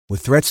With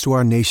threats to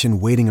our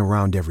nation waiting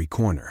around every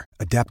corner,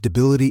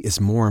 adaptability is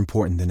more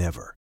important than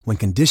ever. When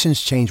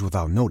conditions change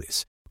without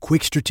notice,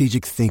 quick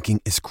strategic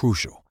thinking is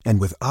crucial.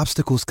 And with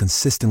obstacles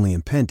consistently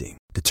impending,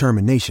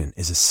 determination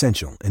is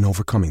essential in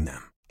overcoming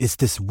them. It's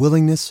this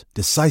willingness,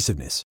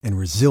 decisiveness, and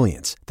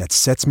resilience that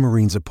sets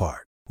Marines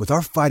apart. With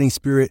our fighting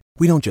spirit,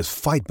 we don't just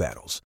fight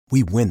battles,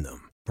 we win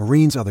them.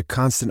 Marines are the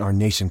constant our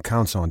nation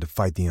counts on to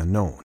fight the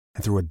unknown.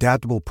 And through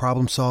adaptable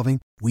problem solving,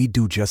 we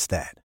do just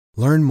that.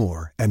 Learn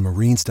more at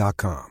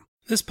marines.com.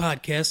 This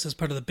podcast is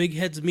part of the Big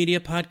Heads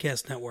Media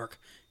Podcast Network.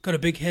 Go to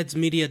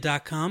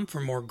bigheadsmedia.com for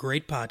more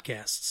great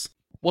podcasts.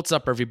 What's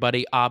up,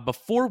 everybody?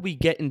 Before we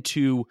get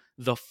into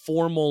the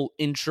formal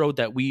intro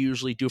that we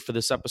usually do for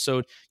this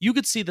episode, you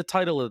could see the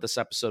title of this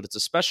episode. It's a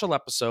special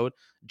episode.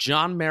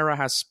 John Mara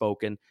has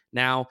spoken.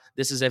 Now,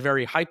 this is a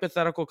very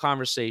hypothetical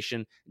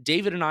conversation.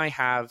 David and I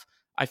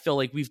feel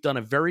like we've done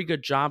a very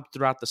good job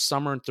throughout the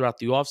summer and throughout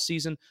the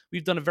offseason.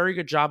 We've done a very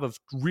good job of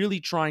really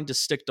trying to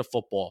stick to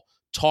football,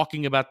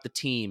 talking about the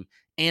team,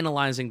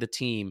 analyzing the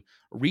team,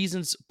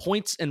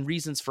 points and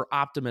reasons for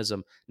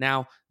optimism.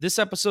 Now, this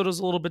episode is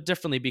a little bit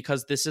differently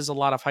because this is a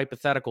lot of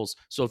hypotheticals.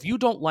 So if you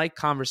don't like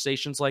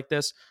conversations like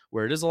this,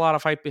 where it is a lot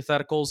of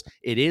hypotheticals,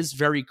 it is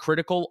very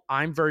critical.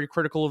 I'm very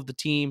critical of the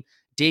team.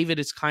 David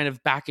is kind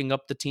of backing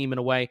up the team in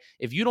a way.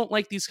 If you don't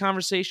like these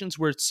conversations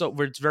where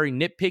it's very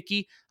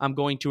nitpicky, I'm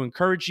going to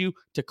encourage you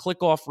to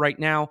click off right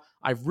now.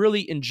 I've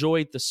really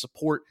enjoyed the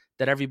support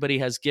that everybody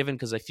has given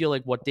because I feel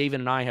like what David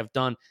and I have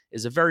done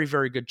is a very,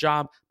 very good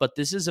job, but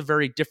this is a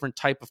very different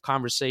type of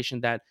conversation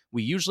that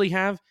we usually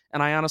have,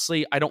 and I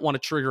don't want to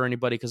trigger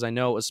anybody because I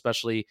know,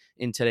 especially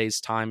in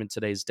today's time, in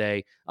today's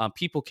day,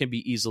 people can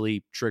be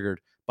easily triggered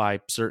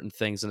by certain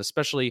things, and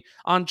especially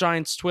on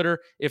Giants Twitter,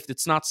 if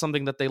it's not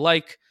something that they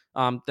like,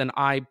 then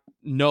I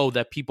know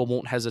that people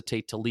won't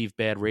hesitate to leave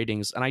bad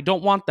ratings, and I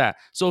don't want that.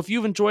 So if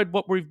you've enjoyed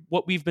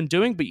what we've been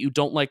doing, but you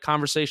don't like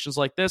conversations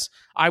like this,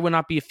 I would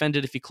not be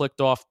offended if you clicked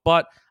off,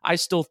 but I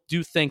still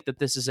do think that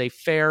this is a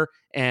fair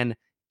and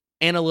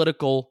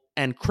analytical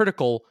and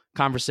critical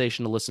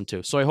conversation to listen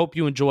to. So I hope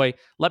you enjoy.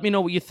 Let me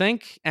know what you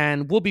think,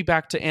 and we'll be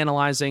back to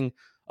analyzing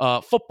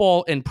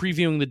football and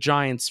previewing the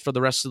Giants for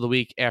the rest of the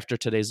week after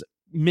today's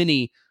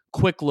mini,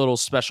 quick little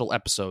special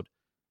episode.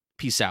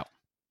 Peace out.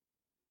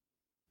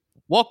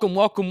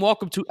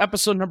 Welcome to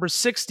episode number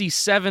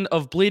 67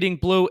 of Bleeding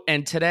Blue,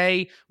 and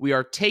today we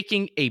are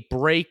taking a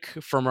break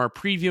from our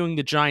Previewing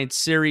the Giants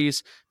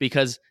series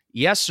because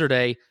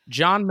yesterday,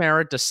 John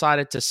Mara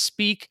decided to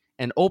speak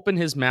and open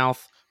his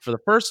mouth for the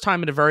first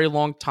time in a very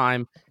long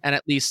time, and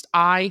at least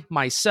I,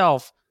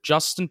 myself,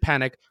 Justin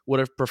Panic, would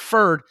have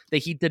preferred that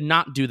he did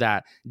not do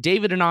that.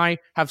 David and I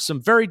have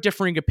some very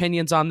differing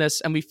opinions on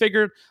this, and we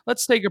figured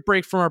let's take a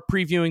break from our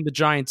Previewing the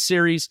Giants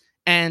series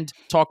and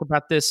talk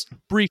about this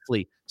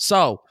briefly.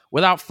 So,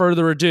 without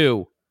further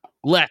ado,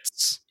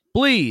 let's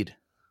bleed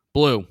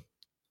blue.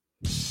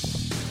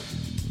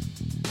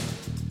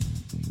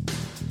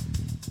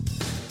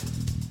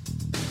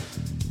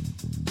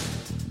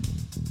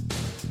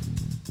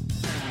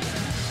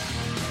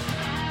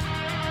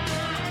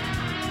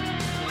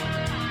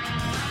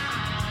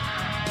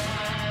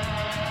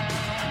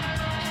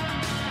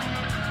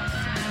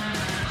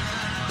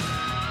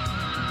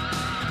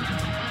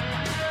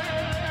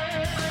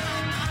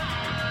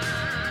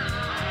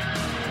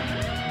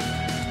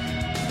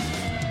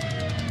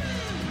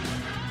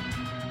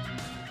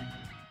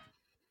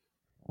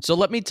 So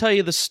let me tell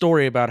you the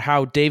story about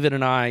how David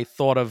and I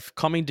thought of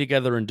coming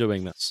together and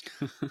doing this.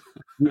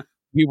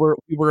 We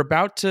were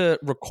about to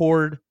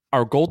record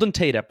our Golden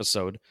Tate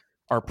episode,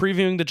 our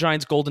Previewing the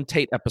Giants Golden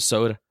Tate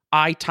episode.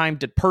 I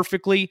timed it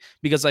perfectly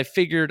because I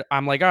figured,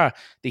 I'm like,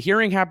 the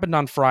hearing happened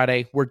on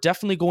Friday. We're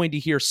definitely going to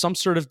hear some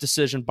sort of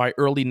decision by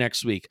early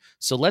next week.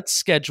 So let's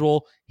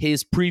schedule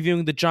his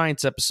Previewing the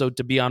Giants episode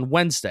to be on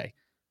Wednesday.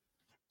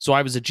 So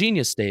I was a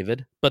genius,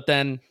 David. But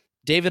then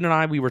David and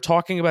I, we were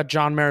talking about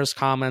John Mara's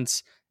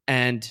comments,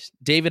 and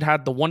David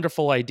had the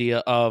wonderful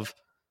idea of,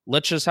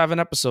 let's just have an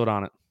episode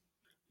on it.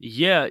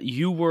 Yeah,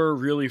 you were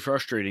really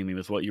frustrating me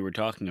with what you were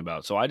talking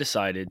about. So I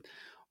decided,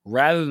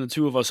 rather than the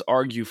two of us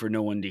argue for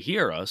no one to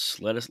hear us,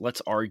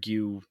 let's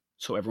argue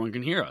so everyone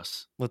can hear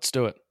us. Let's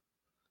do it.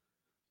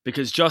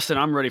 Because Justin,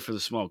 I'm ready for the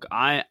smoke.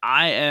 I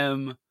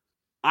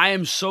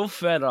am so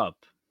fed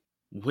up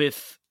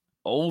with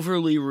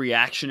overly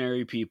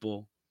reactionary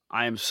people.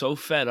 I am so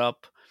fed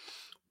up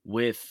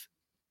with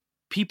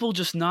people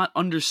just not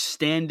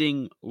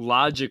understanding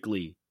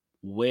logically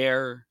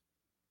why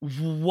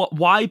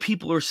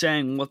people are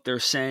saying what they're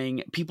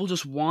saying. People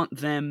just want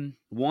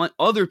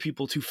other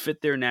people to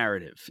fit their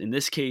narrative. In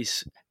this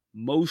case,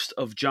 most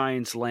of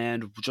Giants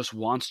land just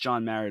wants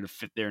John Mara to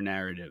fit their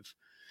narrative.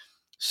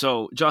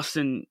 So,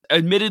 Justin,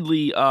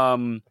 admittedly,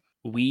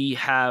 we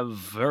have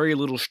very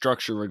little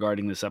structure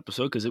regarding this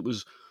episode because it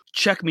was,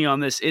 check me on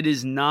this, it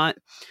is not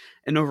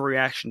an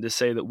overreaction to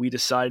say that we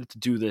decided to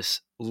do this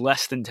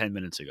less than 10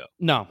 minutes ago.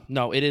 No,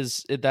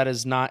 that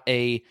is not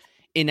a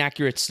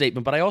inaccurate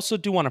statement. But I also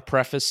do want to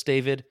preface,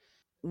 David,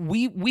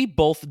 we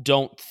both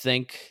don't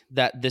think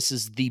that this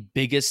is the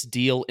biggest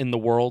deal in the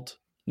world.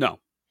 No.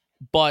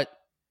 But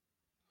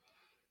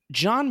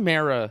John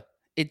Mara,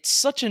 it's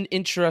such an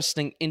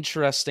interesting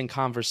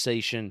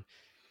conversation.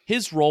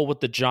 His role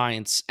with the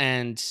Giants,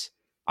 and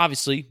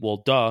obviously, well,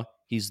 duh,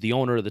 he's the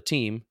owner of the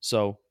team,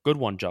 so good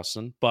one,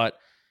 Justin. But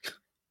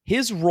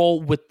his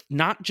role with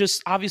not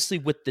just obviously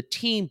with the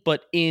team,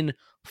 but in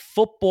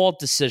football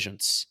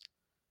decisions,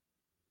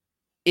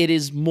 it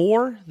is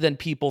more than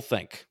people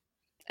think.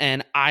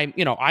 And I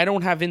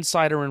don't have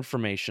insider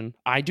information.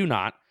 I do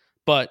not.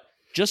 But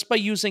just by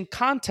using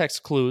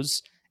context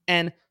clues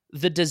and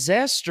the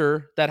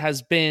disaster that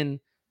has been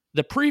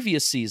the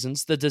previous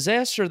seasons, the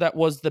disaster that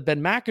was the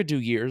Ben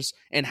McAdoo years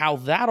and how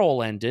that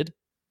all ended,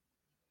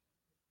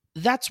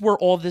 that's where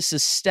all this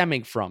is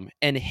stemming from.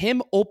 And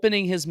him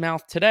opening his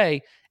mouth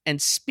today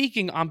and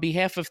speaking on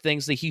behalf of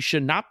things that he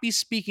should not be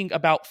speaking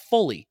about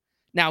fully.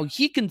 Now,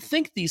 he can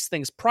think these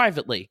things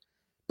privately,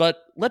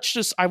 but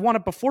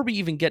before we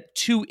even get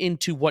too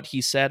into what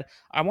he said,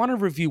 I want to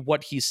review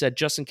what he said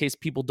just in case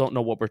people don't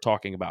know what we're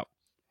talking about.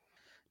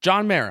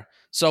 John Mara.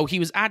 So he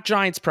was at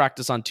Giants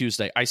practice on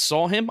Tuesday. I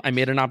saw him. I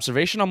made an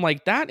observation. I'm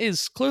like, that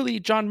is clearly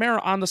John Mara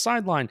on the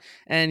sideline.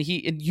 And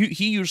he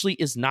usually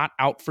is not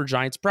out for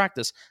Giants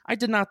practice. I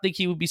did not think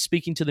he would be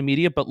speaking to the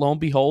media, but lo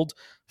and behold,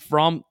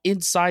 from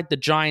inside the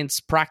Giants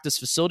practice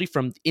facility,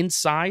 from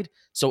inside,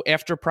 so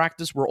after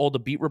practice where all the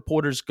beat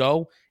reporters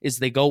go, is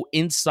they go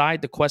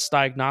inside the Quest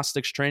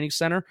Diagnostics Training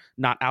Center,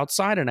 not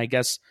outside. And I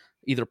guess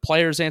either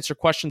players answer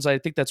questions. I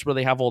think that's where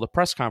they have all the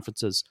press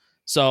conferences.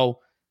 So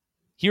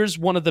here's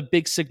one of the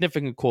big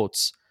significant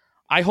quotes.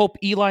 I hope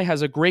Eli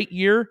has a great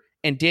year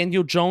and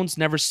Daniel Jones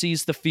never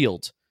sees the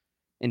field.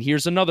 And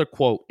here's another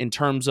quote in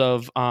terms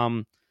of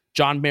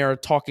John Mara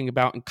talking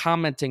about and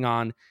commenting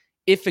on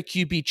if a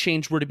QB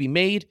change were to be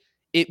made,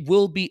 it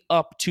will be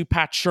up to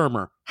Pat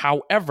Shurmur.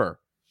 However,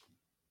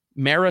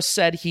 Mara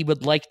said he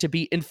would like to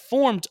be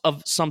informed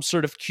of some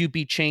sort of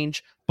QB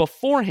change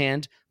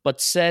beforehand,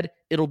 but said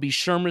it'll be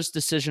Shurmur's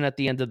decision at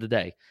the end of the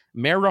day.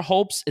 Mara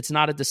hopes it's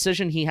not a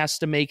decision he has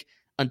to make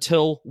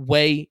until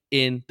way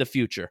in the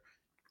future.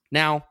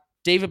 Now,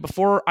 David,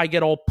 before I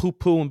get all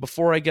poo-poo and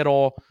before I get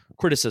all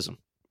criticism,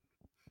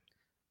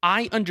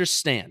 I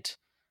understand.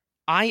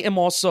 I am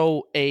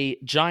also a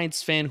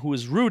Giants fan who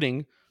is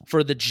rooting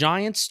for the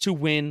Giants to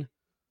win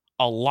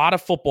a lot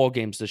of football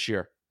games this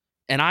year.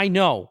 And I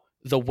know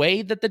the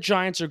way that the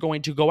Giants are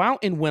going to go out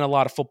and win a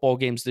lot of football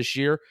games this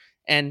year.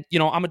 And,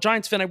 I'm a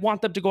Giants fan. I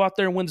want them to go out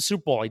there and win the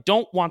Super Bowl. I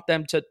don't want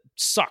them to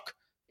suck.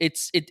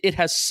 It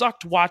has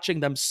sucked watching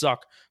them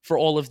suck for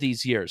all of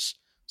these years.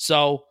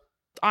 So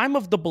I'm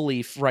of the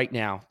belief right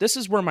now, this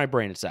is where my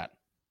brain is at.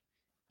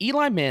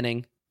 Eli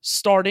Manning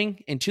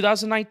starting in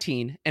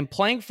 2019 and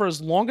playing for as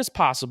long as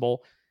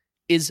possible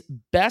is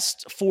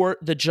best for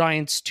the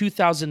Giants'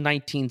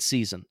 2019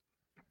 season.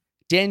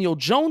 Daniel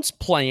Jones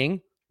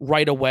playing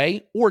right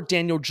away or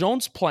Daniel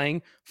Jones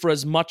playing for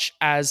as much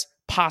as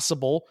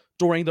possible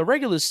during the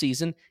regular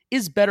season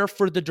is better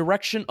for the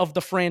direction of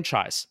the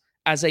franchise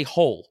as a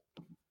whole.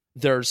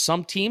 There's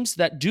some teams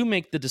that do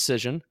make the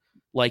decision,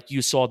 like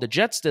you saw the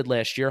Jets did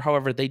last year.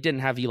 However, they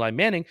didn't have Eli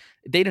Manning.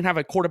 They didn't have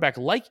a quarterback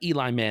like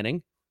Eli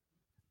Manning.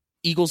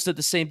 Eagles did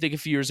the same thing a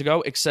few years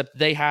ago, except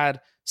they had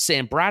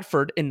Sam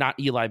Bradford and not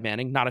Eli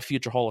Manning, not a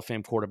future Hall of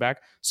Fame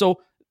quarterback.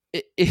 So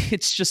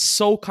it's just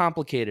so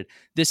complicated.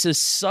 This is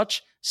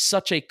such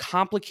a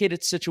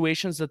complicated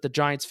situations that the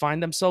Giants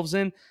find themselves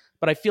in.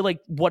 But I feel like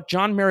what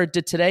John Mara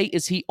did today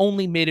is he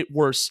only made it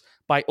worse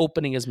by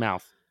opening his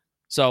mouth.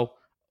 So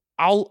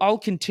I'll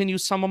continue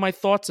some of my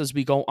thoughts as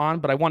we go on,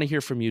 but I want to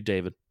hear from you,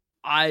 David.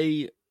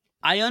 I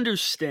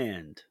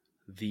understand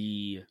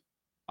the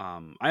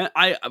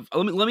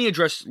let me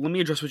address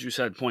what you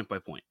said point by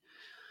point.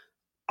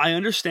 I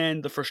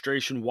understand the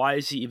frustration. Why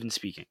is he even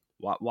speaking?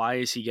 Why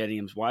is he getting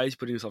him? Why is he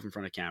putting himself in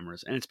front of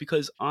cameras? And it's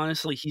because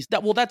honestly,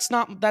 that's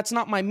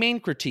not my main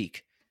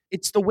critique.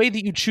 It's the way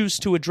that you choose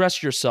to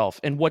address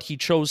yourself and what he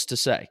chose to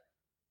say.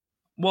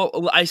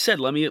 Well, I said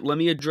let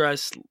me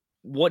address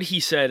what he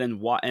said and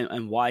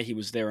why he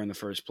was there in the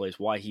first place,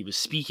 why he was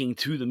speaking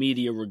to the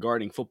media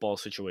regarding football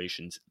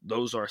situations.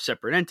 Those are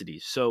separate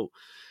entities. So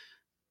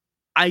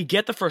I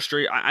get the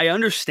frustration. I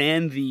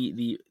understand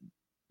the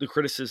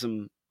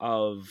criticism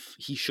of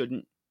he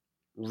shouldn't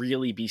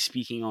really be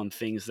speaking on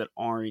things that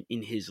aren't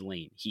in his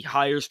lane. He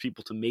hires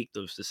people to make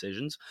those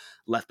decisions.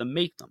 Let them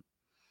make them.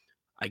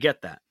 I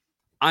get that.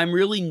 I'm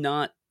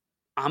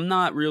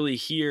not really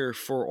here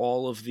for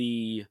all of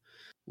the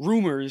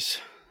rumors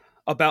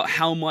about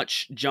how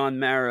much John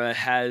Mara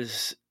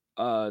has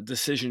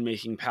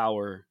decision-making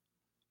power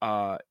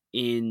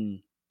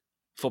in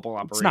football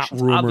operations. It's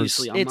not rumors.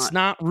 Obviously, it's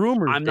not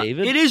rumors,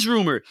 David. It is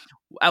rumor.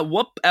 At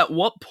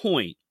what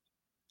point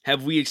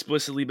have we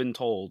explicitly been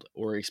told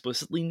or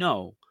explicitly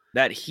know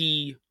that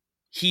he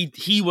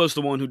was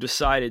the one who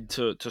decided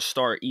to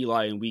start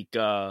Eli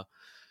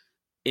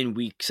in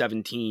week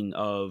 17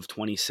 of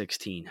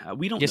 2016?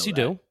 We don't. Yes, you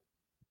do.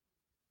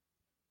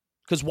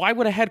 Because why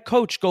would a head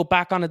coach go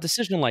back on a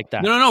decision like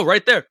that? No.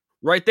 Right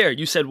there.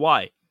 You said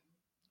why.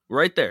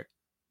 Right there.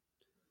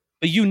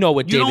 But you know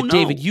it, David.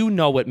 David, you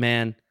know it,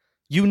 man.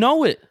 You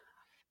know it.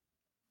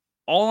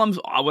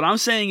 What I'm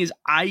saying is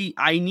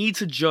I need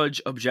to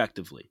judge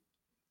objectively.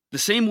 The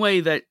same way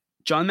that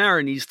John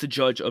Mara needs to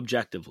judge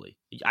objectively.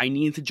 I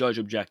need to judge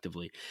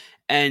objectively.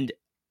 And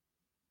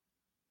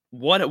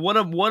what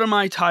am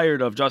I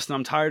tired of, Justin?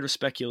 I'm tired of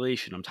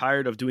speculation. I'm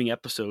tired of doing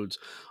episodes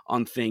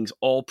on things,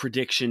 all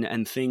prediction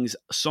and things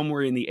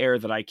somewhere in the air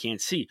that I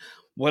can't see.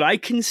 What I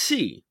can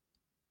see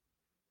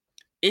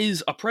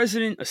is a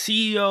president, a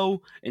CEO,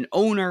 an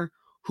owner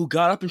who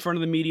got up in front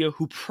of the media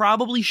who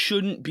probably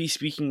shouldn't be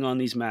speaking on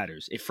these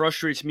matters. It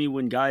frustrates me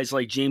when guys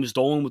like James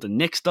Dolan with the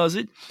Knicks does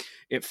it.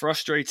 It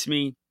frustrates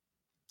me.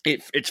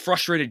 It's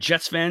frustrated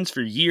Jets fans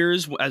for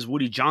years as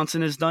Woody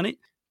Johnson has done it.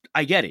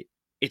 I get it.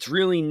 It's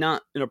really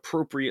not an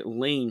appropriate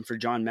lane for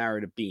John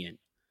Mara to be in.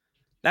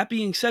 That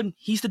being said,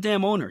 he's the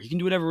damn owner. He can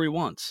do whatever he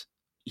wants.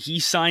 He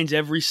signs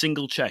every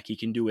single check. He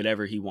can do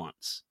whatever he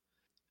wants.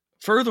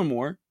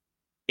 Furthermore,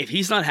 if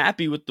he's not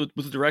happy with the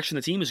direction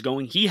the team is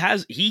going,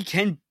 he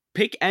can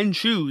pick and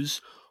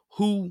choose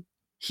who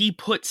he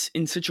puts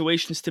in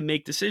situations to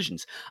make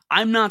decisions.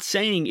 I'm not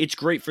saying it's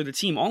great for the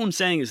team. All I'm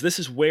saying is this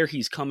is where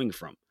he's coming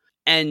from.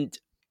 And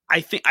I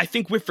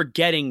think we're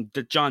forgetting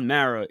that John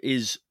Mara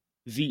is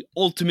the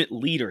ultimate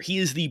leader. He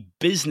is the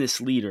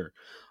business leader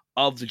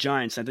of the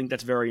Giants. I think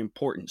that's very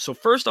important. So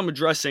first I'm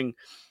addressing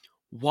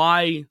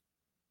why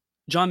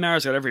John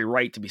Mara's got every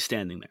right to be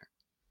standing there.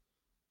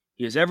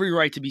 He has every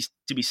right to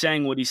be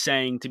saying what he's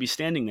saying, to be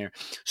standing there.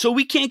 So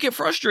we can't get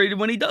frustrated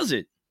when he does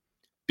it.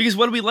 Because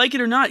whether we like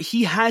it or not,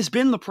 he has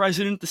been the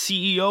president, the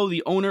CEO,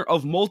 the owner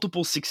of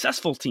multiple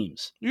successful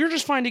teams. You're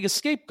just finding a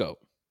scapegoat.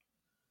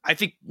 I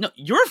think no,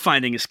 you're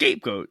finding a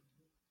scapegoat.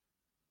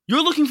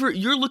 You're looking for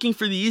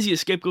the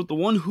easiest scapegoat, the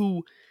one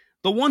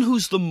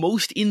who's the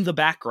most in the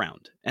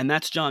background, and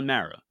that's John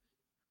Mara.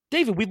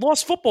 David, we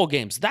lost football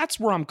games. That's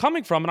where I'm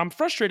coming from, and I'm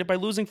frustrated by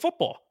losing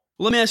football.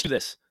 Let me ask you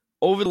this.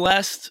 Over the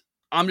last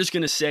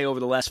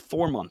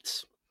 4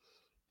 months,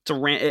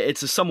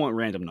 it's a somewhat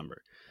random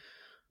number.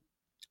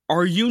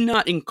 Are you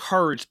not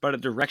encouraged by the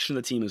direction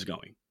the team is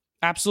going?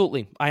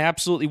 Absolutely. I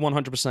absolutely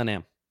 100%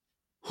 am.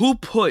 Who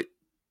put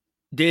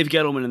Dave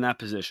Gettleman in that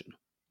position?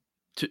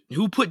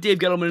 Who put Dave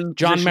Gettleman in the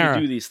John position Mara.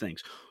 to do these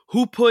things?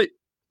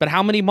 But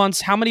how many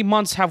months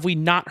have we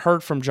not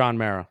heard from John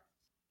Mara?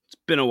 It's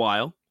been a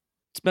while.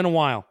 It's been a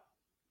while.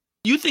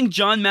 You think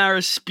John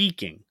Mara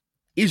speaking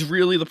is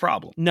really the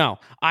problem? No,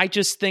 I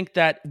just think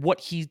that what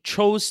he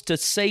chose to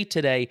say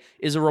today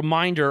is a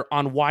reminder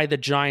on why the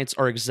Giants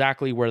are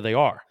exactly where they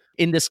are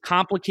in this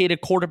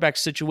complicated quarterback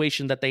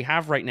situation that they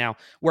have right now,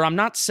 where I'm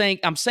saying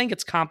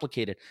it's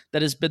complicated.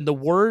 That has been the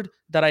word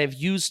that I have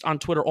used on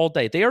Twitter all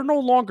day. They are no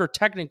longer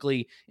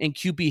technically in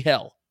QB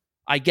hell,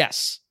 I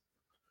guess,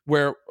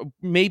 where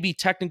maybe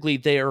technically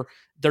they're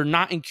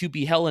not in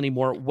QB hell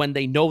anymore when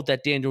they know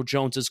that Daniel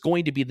Jones is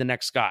going to be the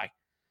next guy.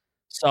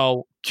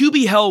 So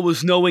QB hell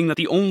was knowing that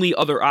the only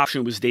other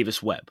option was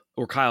Davis Webb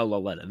or Kyle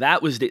Lauletta.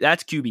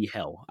 That's QB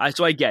hell.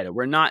 So I get it.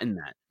 We're not in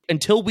that.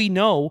 Until we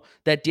know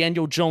that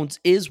Daniel Jones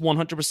is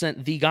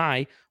 100% the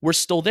guy, we're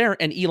still there,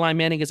 and Eli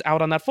Manning is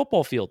out on that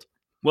football field.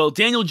 Well,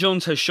 Daniel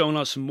Jones has shown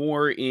us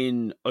more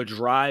in a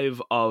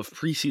drive of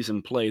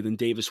preseason play than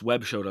Davis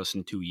Webb showed us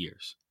in 2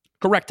 years.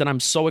 Correct, and I'm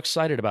so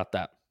excited about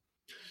that.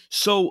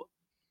 So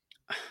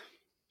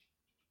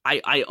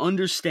I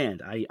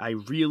understand. I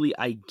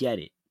get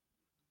it.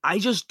 I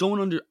just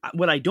don't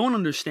what I don't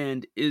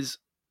understand is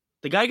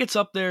the guy gets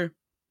up there,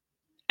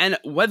 and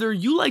whether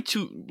you like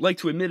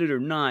to admit it or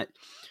not,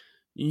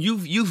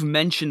 you've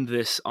mentioned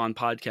this on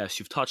podcasts,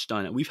 you've touched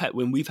on it.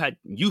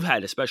 You've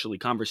had especially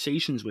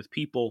conversations with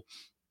people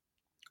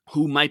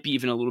who might be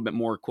even a little bit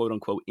more quote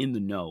unquote in the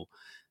know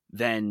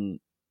than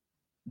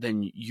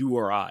you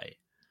or I.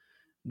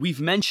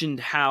 We've mentioned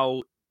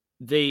how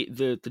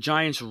the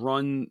Giants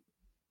run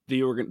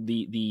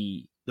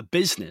the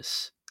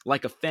business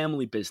like a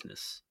family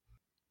business.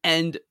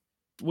 And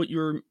what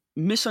you're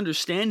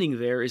misunderstanding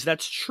there is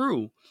that's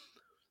true.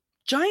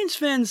 Giants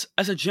fans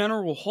as a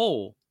general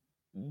whole,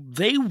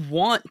 they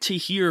want to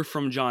hear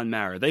from John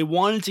Mara. They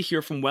wanted to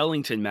hear from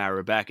Wellington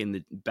Mara back in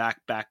the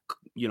back,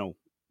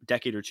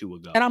 decade or two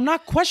ago. And I'm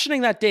not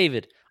questioning that,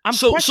 David. I'm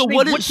questioning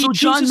what he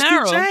chooses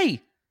to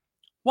say.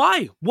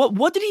 Why?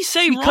 What did he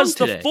say because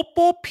wrong today?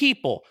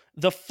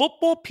 the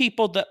football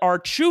people that are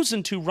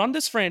choosing to run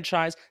this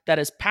franchise, that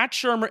is Pat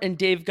Shurmur and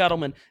Dave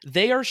Gettleman,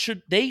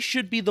 they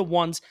should be the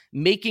ones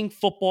making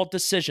football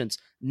decisions,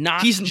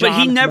 not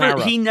John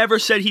Mara. He never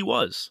said he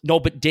was. No,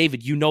 but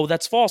David, you know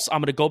that's false. I'm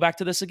going to go back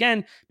to this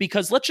again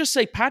because let's just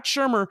say Pat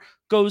Shurmur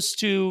goes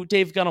to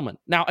Dave Gettleman.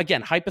 Now,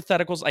 again,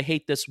 hypotheticals. I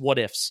hate this. What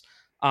ifs?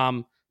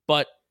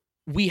 But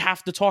we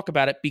have to talk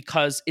about it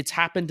because it's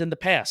happened in the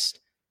past,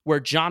 where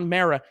John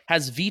Mara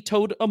has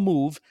vetoed a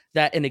move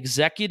that an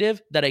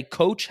executive, that a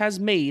coach has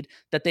made,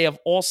 that they have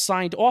all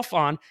signed off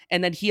on,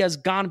 and then he has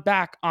gone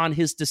back on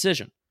his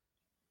decision.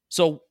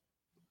 So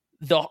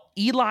the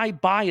Eli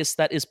bias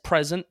that is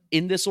present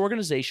in this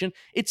organization,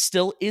 it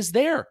still is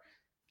there.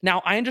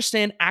 Now, I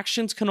understand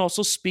actions can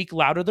also speak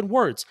louder than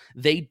words.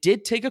 They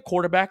did take a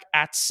quarterback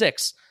at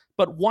 6,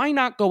 But why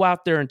not go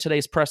out there in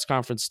today's press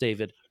conference,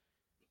 David,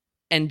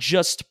 and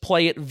just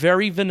play it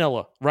very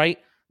vanilla, right?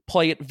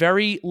 Play it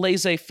very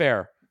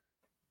laissez-faire.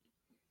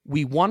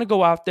 We want to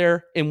go out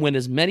there and win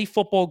as many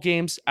football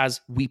games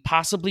as we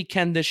possibly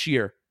can this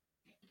year.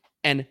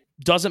 And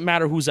doesn't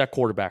matter who's at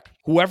quarterback.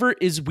 Whoever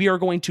is, we are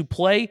going to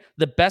play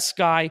the best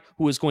guy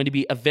who is going to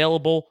be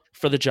available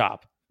for the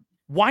job.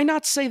 Why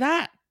not say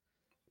that?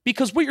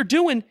 Because what you're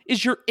doing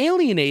is you're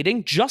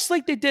alienating, just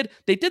like they did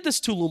this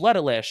to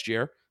Luletta last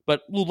year,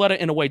 but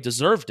Luletta in a way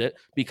deserved it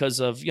because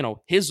of,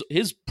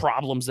 his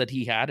problems that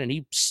he had, and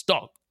he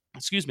stunk.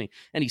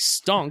 And he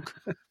stunk.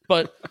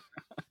 But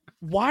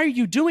why are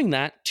you doing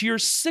that to your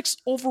 6th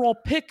overall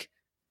pick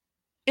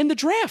in the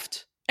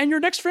draft and your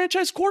next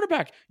franchise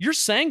quarterback? You're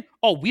saying,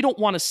 oh, we don't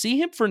want to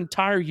see him for an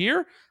entire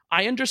year?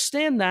 I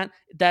understand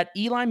that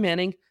Eli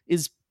Manning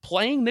is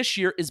playing this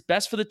year is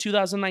best for the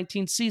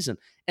 2019 season.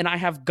 And I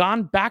have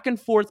gone back and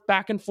forth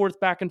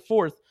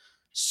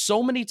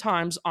so many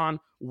times on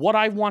what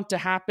I want to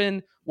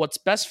happen, what's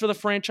best for the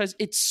franchise.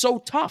 It's so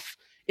tough.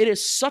 It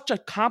is such a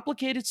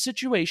complicated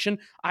situation.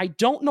 I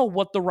don't know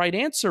what the right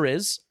answer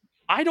is.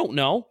 I don't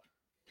know.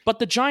 But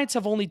the Giants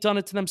have only done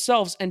it to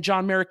themselves, and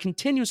John Mara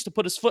continues to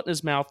put his foot in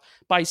his mouth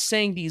by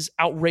saying these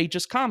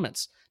outrageous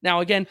comments.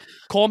 Now, again,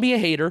 call me a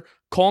hater.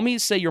 Call me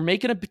and say you're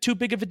making too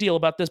big of a deal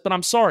about this, but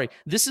I'm sorry.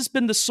 This has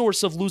been the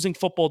source of losing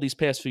football these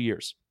past few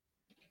years.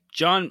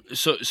 John,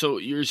 so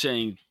you're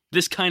saying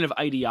this kind of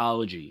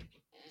ideology,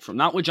 from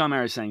not what John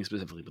Mara is saying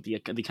specifically, but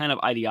the kind of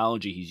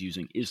ideology he's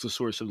using is the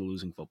source of the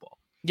losing football.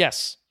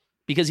 Yes,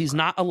 because he's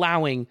not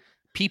allowing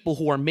people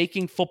who are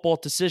making football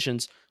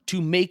decisions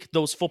to make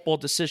those football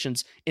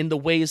decisions in the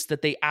ways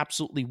that they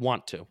absolutely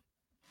want to.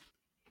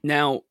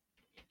 Now,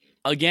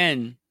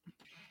 again,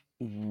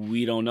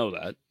 we don't know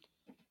that.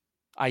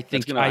 I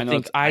think you do.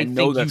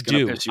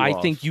 I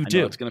think you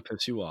do. It's going to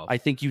piss you off. I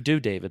think you do,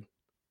 David.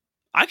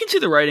 I can see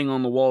the writing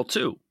on the wall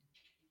too.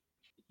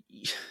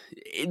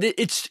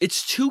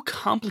 It's too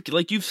complicated.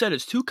 Like you've said,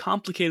 it's too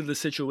complicated a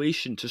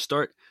situation to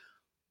start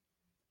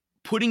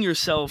putting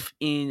yourself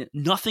in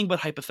nothing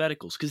but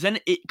hypotheticals, because then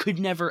it could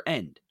never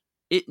end.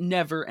 It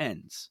never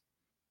ends.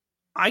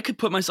 I could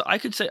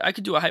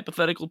do a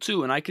hypothetical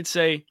too, and I could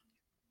say,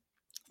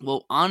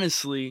 well,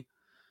 honestly,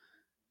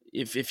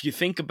 if you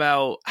think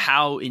about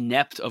how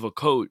inept of a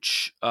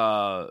coach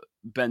Ben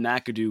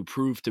McAdoo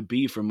proved to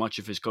be for much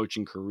of his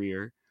coaching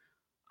career,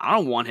 I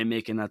don't want him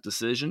making that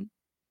decision.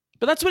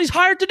 But that's what he's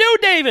hired to do,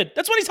 David.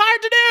 That's what he's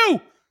hired to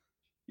do.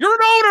 You're an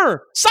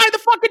owner. Sign the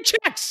fucking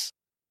checks.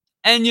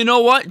 And you know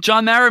what?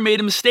 John Mara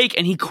made a mistake,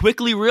 and he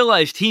quickly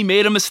realized he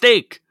made a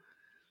mistake.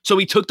 So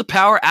he took the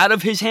power out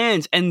of his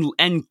hands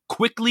and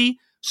quickly,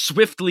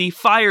 swiftly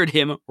fired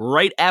him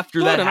right after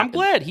that happened. And I'm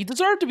glad. He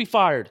deserved to be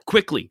fired.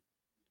 Quickly.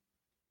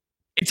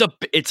 It's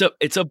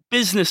a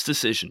business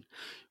decision.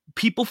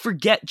 People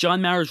forget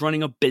John Mara's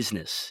running a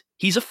business.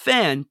 He's a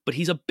fan, but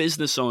he's a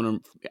business owner.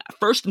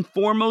 First and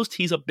foremost,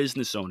 he's a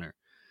business owner.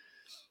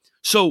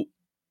 So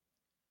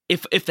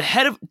if the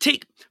head of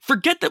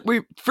forget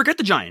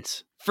the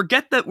Giants.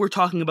 Forget that we're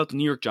talking about the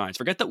New York Giants.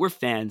 Forget that we're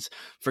fans.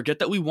 Forget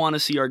that we want to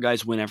see our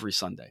guys win every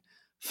Sunday.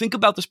 Think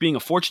about this being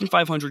a Fortune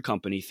 500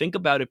 company. Think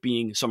about it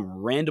being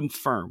some random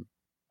firm.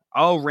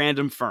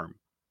 Random firm.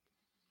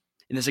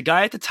 And there's a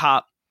guy at the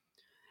top,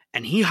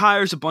 and he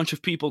hires a bunch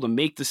of people to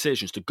make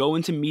decisions, to go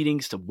into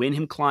meetings, to win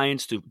him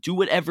clients, to do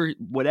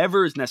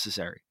whatever is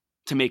necessary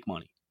to make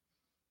money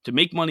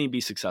and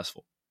be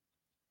successful.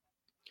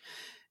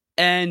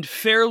 And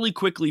fairly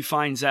quickly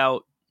finds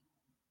out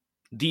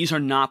these are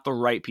not the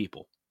right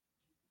people.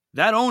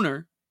 That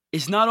owner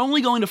is not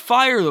only going to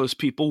fire those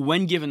people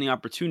when given the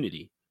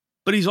opportunity,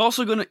 but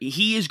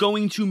he is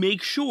going to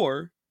make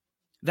sure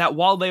that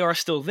while they are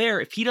still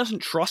there, if he doesn't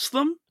trust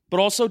them. But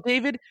also,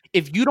 David,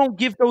 if you don't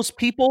give those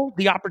people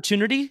the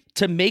opportunity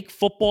to make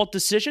football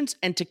decisions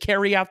and to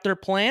carry out their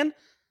plan,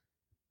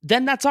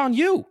 then that's on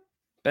you.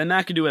 Ben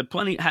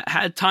McAdoo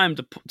had time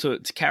to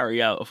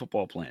carry out a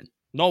football plan.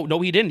 No,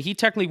 he didn't. He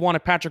technically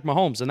wanted Patrick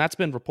Mahomes, and that's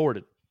been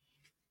reported.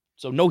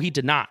 So no, he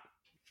did not.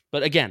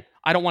 But again,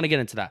 I don't want to get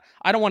into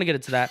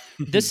that.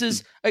 This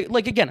is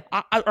like, again,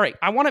 all right.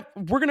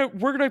 We're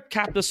gonna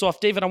cap this off,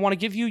 David. I want to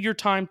give you your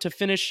time to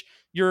finish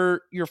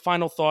your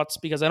final thoughts,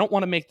 because I don't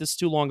want to make this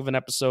too long of an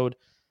episode.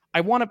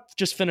 I want to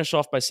just finish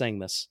off by saying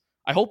this.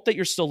 I hope that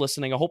you're still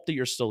listening. I hope that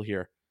you're still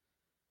here.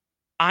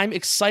 I'm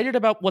excited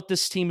about what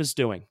this team is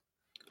doing.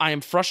 I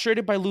am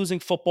frustrated by losing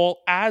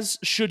football, as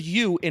should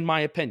you, in my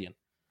opinion.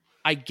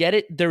 I get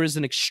it. There is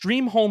an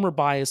extreme homer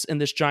bias in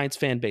this Giants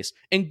fan base,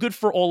 and good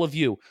for all of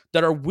you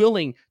that are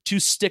willing to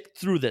stick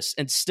through this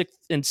and stick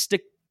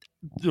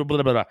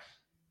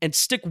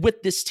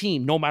with this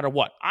team no matter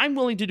what. I'm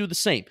willing to do the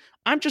same.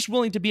 I'm just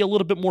willing to be a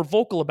little bit more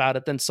vocal about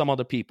it than some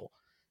other people.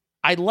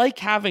 I like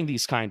having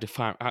these kind of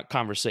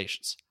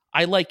conversations.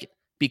 I like it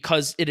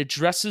because it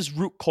addresses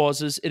root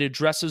causes, it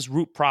addresses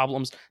root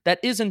problems that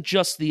isn't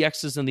just the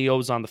X's and the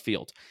O's on the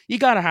field. You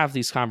got to have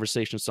these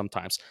conversations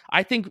sometimes.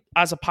 I think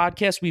as a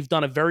podcast, we've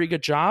done a very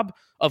good job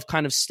of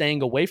kind of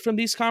staying away from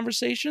these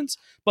conversations,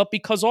 but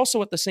because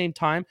also at the same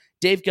time,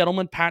 Dave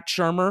Gettleman, Pat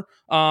Shurmur,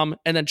 and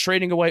then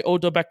trading away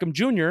Odell Beckham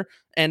Jr.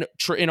 and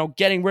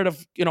getting rid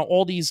of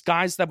all these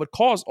guys that would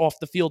cause off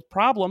the field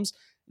problems,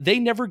 they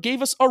never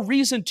gave us a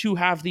reason to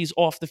have these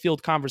off the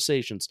field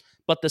conversations.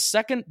 But the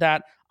second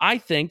that I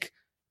think,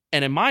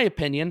 and in my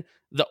opinion,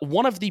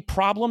 one of the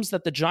problems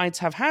that the Giants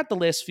have had the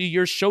last few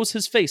years shows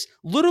his face.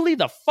 Literally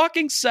the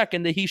fucking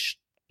second that he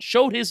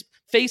showed his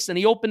face and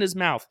he opened his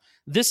mouth,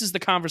 this is the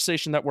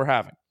conversation that we're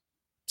having.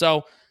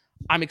 So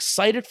I'm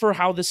excited for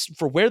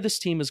where this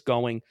team is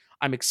going.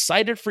 I'm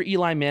excited for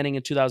Eli Manning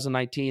in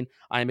 2019.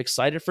 I'm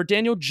excited for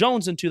Daniel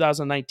Jones in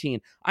 2019.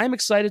 I'm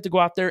excited to go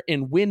out there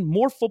and win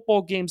more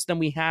football games than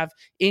we have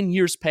in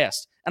years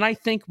past. And I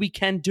think we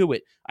can do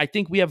it. I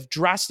think we have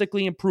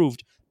drastically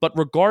improved. But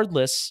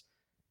regardless,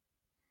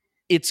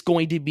 it's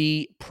going to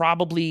be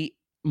probably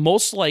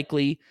most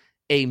likely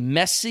a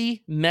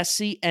messy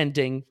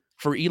ending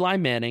for Eli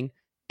Manning.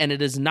 And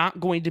it is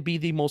not going to be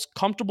the most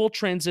comfortable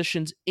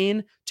transitions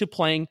into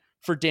playing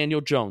for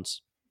Daniel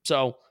Jones.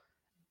 So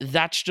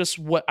that's just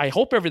what I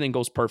hope everything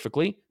goes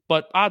perfectly,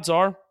 but odds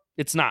are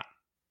it's not.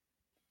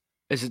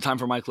 Is it time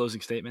for my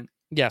closing statement?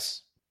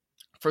 Yes.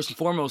 First and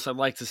foremost, I'd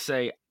like to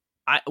say,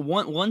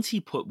 once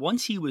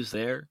he was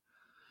there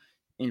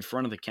in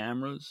front of the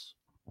cameras,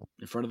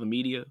 in front of the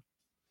media,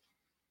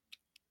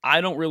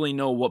 I don't really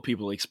know what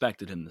people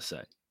expected him to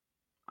say.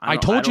 I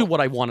told you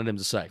what I wanted him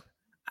to say.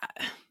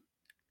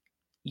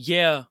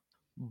 Yeah,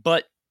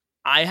 but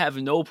I have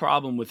no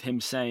problem with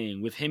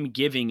him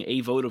giving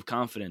a vote of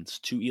confidence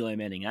to Eli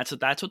Manning. That's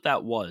what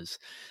that was.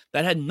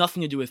 That had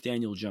nothing to do with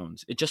Daniel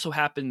Jones. It just so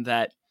happened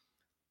that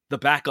the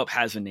backup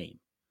has a name.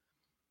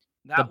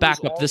 The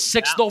backup, the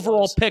 6th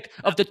overall pick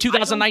of the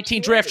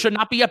 2019 draft should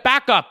not be a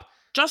backup.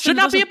 Justin, should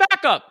not be a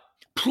backup.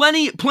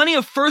 Plenty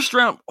of first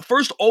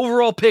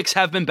overall picks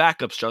have been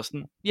backups,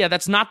 Justin. Yeah,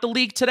 that's not the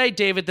league today,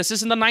 David. This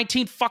isn't the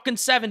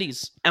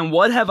 1970s. And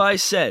what have I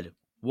said?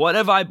 What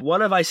have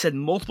I said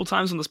multiple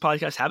times on this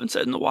podcast? Haven't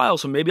said in a while,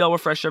 so maybe I'll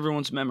refresh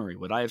everyone's memory.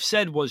 What I have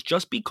said was,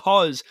 just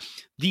because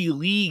the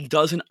league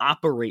doesn't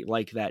operate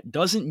like that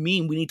doesn't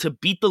mean we need to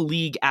beat the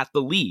league at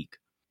the league.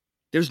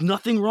 There's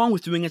nothing wrong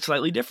with doing it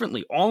slightly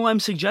differently. All I'm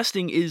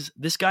suggesting is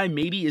this guy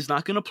maybe is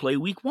not going to play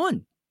week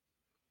 1.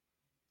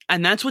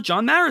 And that's what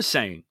John Mara's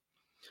saying.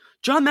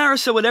 John Mara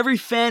said what every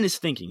fan is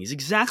thinking is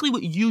exactly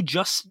what you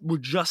were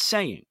just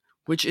saying,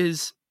 which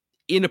is,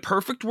 in a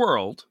perfect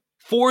world,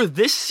 for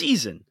this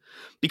season,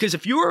 because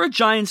if you are a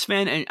Giants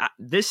fan, and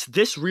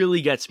this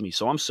really gets me,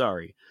 so I'm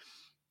sorry.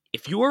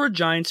 If you are a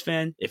Giants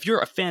fan, if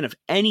you're a fan of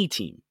any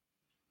team,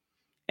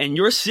 and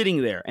you're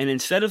sitting there, and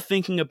instead of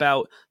thinking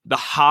about the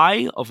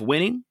high of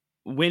winning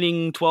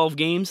 12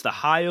 games, the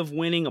high of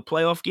winning a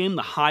playoff game,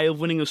 the high of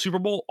winning a Super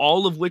Bowl,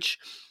 all of which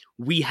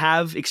we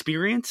have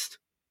experienced,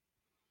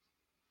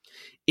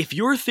 if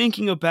you're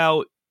thinking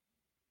about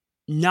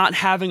not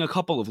having a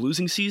couple of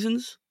losing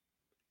seasons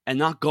and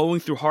not going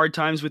through hard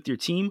times with your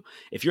team,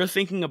 if you're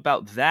thinking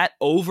about that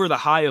over the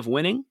high of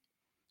winning,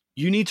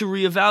 you need to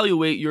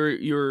reevaluate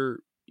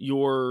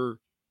your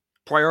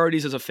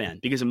priorities as a fan.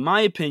 Because in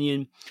my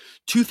opinion,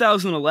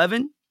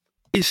 2011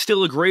 is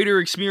still a greater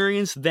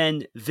experience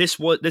than this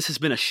has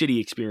been a shitty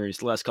experience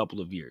the last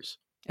couple of years.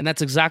 And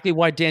that's exactly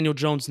why Daniel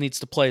Jones needs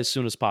to play as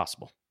soon as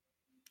possible.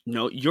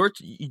 No, you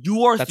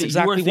are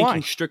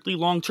thinking strictly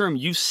long term.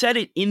 You said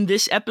it in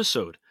this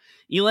episode.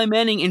 Eli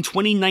Manning in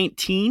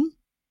 2019.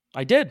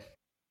 I did.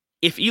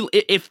 If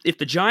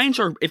the Giants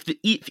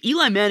if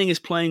Eli Manning is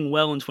playing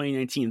well in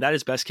 2019, that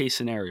is best case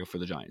scenario for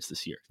the Giants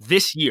this year.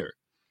 This year,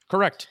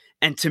 correct.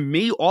 And to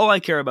me, all I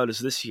care about is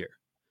this year.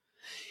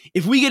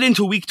 If we get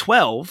into week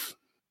 12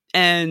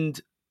 and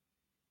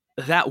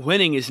that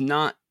winning is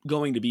not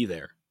going to be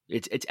there,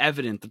 it's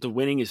evident that the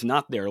winning is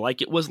not there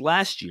like it was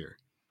last year,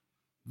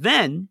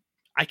 then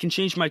I can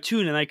change my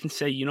tune and I can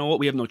say, you know what,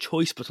 we have no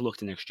choice but to look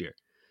to next year.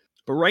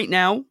 But right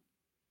now,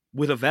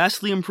 with a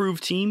vastly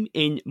improved team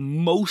in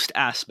most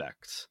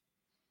aspects,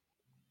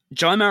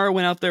 John Mara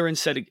went out there and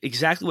said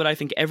exactly what I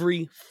think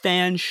every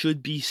fan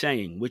should be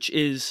saying, which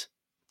is,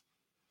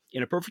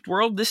 in a perfect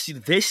world,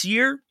 this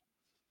year,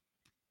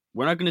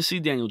 we're not going to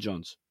see Daniel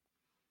Jones.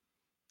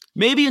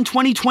 Maybe in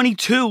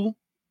 2022,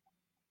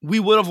 we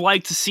would have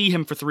liked to see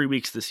him for 3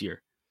 weeks this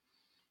year.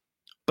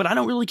 But I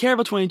don't really care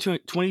about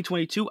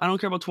 2022. I don't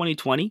care about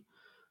 2020.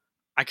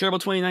 I care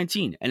about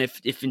 2019. And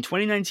if in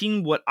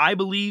 2019, what I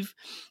believe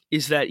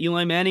is that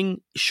Eli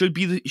Manning should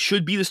be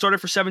the starter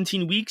for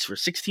 17 weeks, for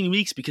 16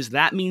 weeks, because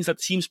that means that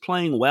the team's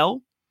playing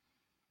well,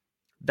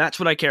 that's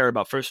what I care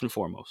about first and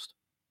foremost.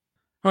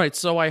 All right,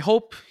 so I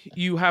hope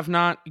you have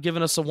not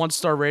given us a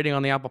 1-star rating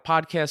on the Apple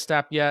Podcast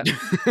app yet.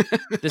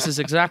 This is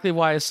exactly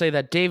why I say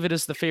that David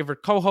is the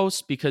favorite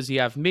co-host, because you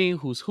have me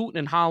who's hooting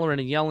and hollering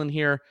and yelling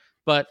here.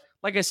 But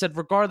like I said,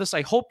 regardless,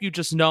 I hope you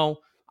just know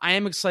I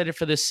am excited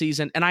for this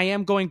season, and I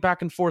am going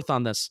back and forth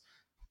on this.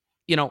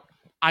 You know,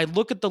 you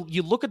look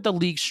at the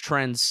league's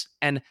trends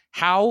and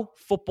how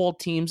football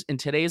teams in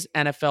today's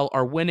NFL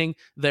are winning.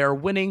 They're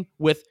winning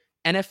with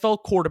NFL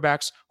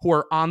quarterbacks who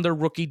are on their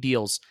rookie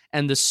deals.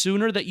 And the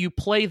sooner that you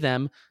play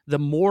them, the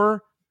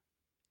more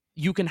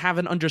you can have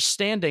an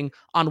understanding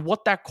on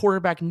what that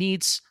quarterback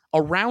needs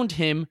around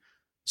him.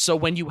 So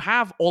when you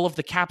have all of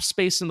the cap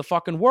space in the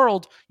fucking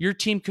world, your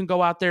team can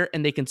go out there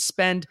and they can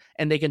spend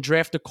and they can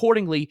draft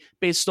accordingly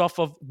based off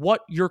of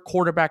what your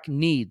quarterback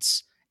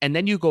needs. And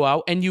then you go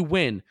out and you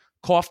win.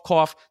 Cough,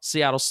 cough,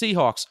 Seattle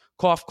Seahawks.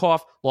 Cough,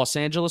 cough, Los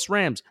Angeles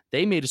Rams.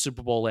 They made a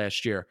Super Bowl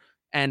last year.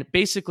 And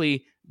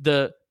basically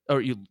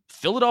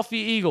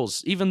Philadelphia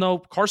Eagles, even though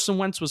Carson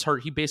Wentz was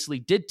hurt, he basically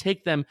did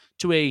take them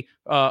to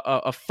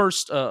the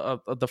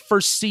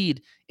first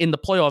seed in the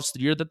playoffs the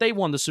year that they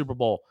won the Super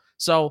Bowl.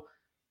 So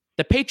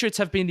the Patriots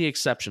have been the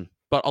exception,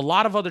 but a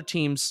lot of other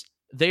teams,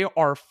 they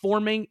are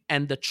forming,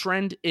 and the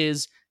trend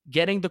is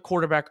getting the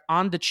quarterback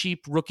on the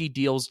cheap rookie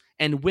deals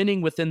and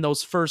winning within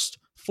those first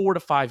 4 to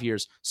 5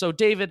 years. So,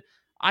 David,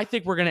 I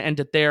think we're going to end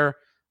it there.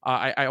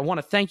 I want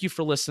to thank you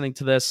for listening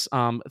to this.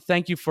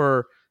 Thank you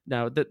for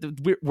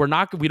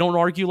we don't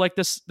argue like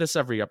this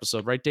every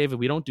episode, right, David?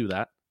 We don't do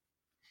that.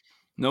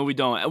 No, we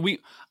don't. We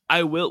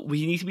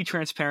need to be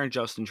transparent,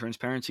 Justin.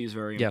 Transparency is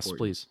very important. Yes,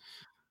 please.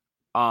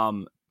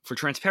 For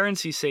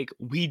transparency's sake,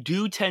 we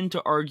do tend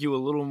to argue a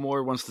little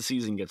more once the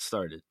season gets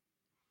started.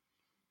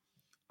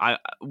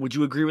 Would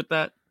you agree with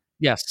that?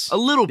 Yes, a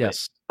little bit.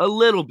 Yes. A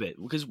little bit,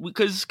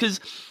 because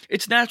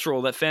it's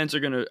natural that fans are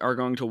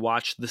going to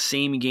watch the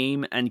same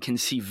game and can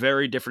see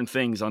very different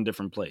things on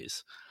different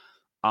plays.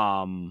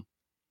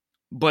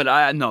 But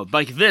I know,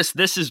 like this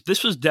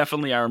was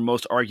definitely our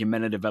most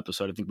argumentative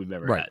episode I think we've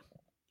ever had.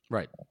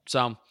 Right.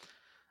 So,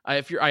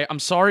 I'm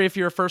sorry if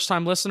you're a first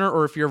time listener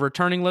or if you're a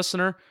returning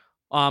listener.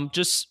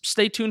 Just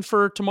stay tuned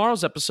for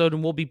tomorrow's episode,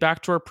 and we'll be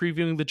back to our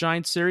previewing the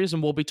Giants series,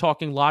 and we'll be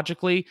talking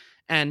logically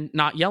and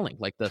not yelling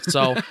like this.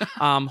 So,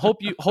 hope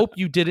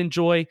you did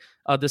enjoy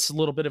this a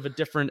little bit of a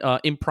different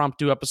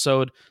impromptu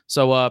episode.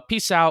 So,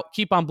 peace out,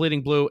 keep on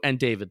bleeding blue, and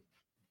David.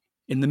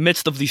 In the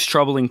midst of these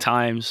troubling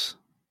times,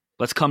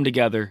 let's come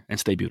together and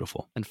stay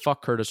beautiful. And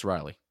fuck Curtis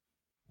Riley.